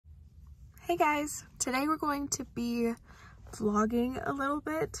Hey guys, today we're going to be vlogging a little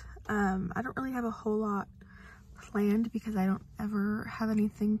bit. I don't really have a whole lot planned because I don't ever have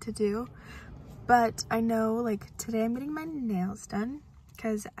anything to do, but I know like today I'm getting my nails done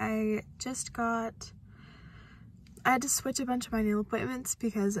because I had to switch a bunch of my nail appointments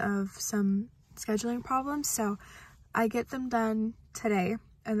because of some scheduling problems, so I get them done today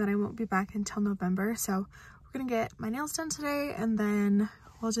and then I won't be back until November. So we're gonna get my nails done today and then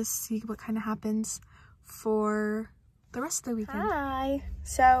we'll just see what kind of happens for the rest of the weekend. Hi,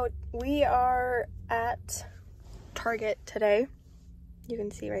 so we are at Target today. You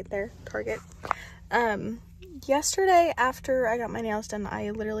can see right there, Target. Yesterday after I got my nails done, I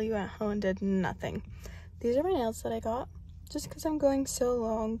literally went home and did nothing. These are my nails that I got just because I'm going so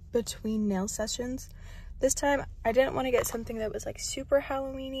long between nail sessions. This time I didn't want to get something that was like super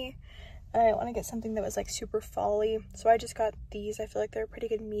Halloween-y. I didn't want to get something that was like super fall-y, so I just got these. I feel like they're a pretty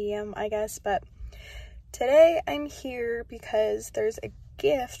good medium, I guess. But today I'm here because there's a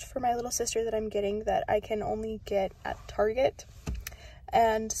gift for my little sister that I'm getting that I can only get at Target.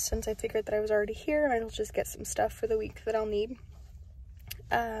 And since I figured that I was already here, I might as well just get some stuff for the week that I'll need.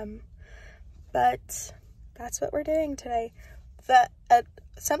 But that's what we're doing today.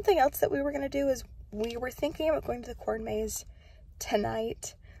 Something else that we were going to do is we were thinking about going to the corn maze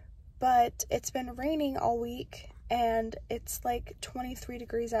tonight, but it's been raining all week and it's like 23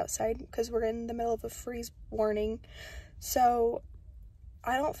 degrees outside because we're in the middle of a freeze warning. So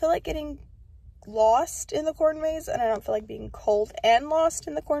I don't feel like getting lost in the corn maze, and I don't feel like being cold and lost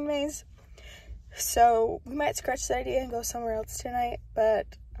in the corn maze. So we might scratch that idea and go somewhere else tonight, but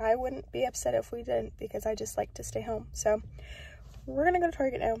I wouldn't be upset if we didn't because I just like to stay home. So we're gonna go to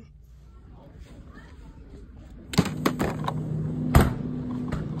Target now.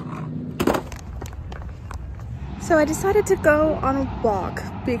 So I decided to go on a walk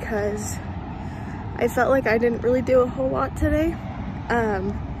because I felt like I didn't really do a whole lot today.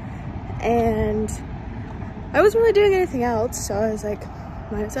 And I wasn't really doing anything else, so I was like,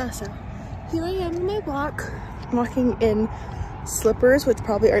 might as well. So here I am in my walk. I'm walking in slippers, which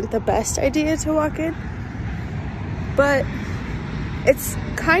probably aren't the best idea to walk in. But it's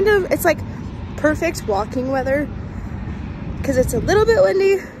like perfect walking weather because it's a little bit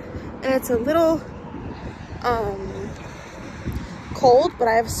windy and it's a little cold, but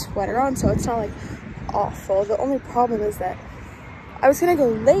I have a sweater on, so it's not like awful. The only problem is that I was gonna go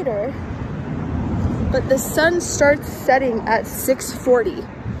later, but the sun starts setting at 6:40,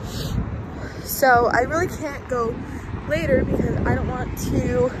 so I really can't go later because I don't want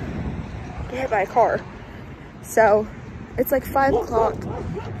to get hit by a car. So it's like 5 o'clock.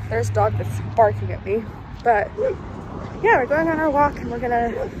 There's a dog that's barking at me, but yeah, we're going on our walk and we're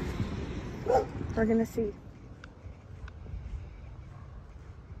gonna see.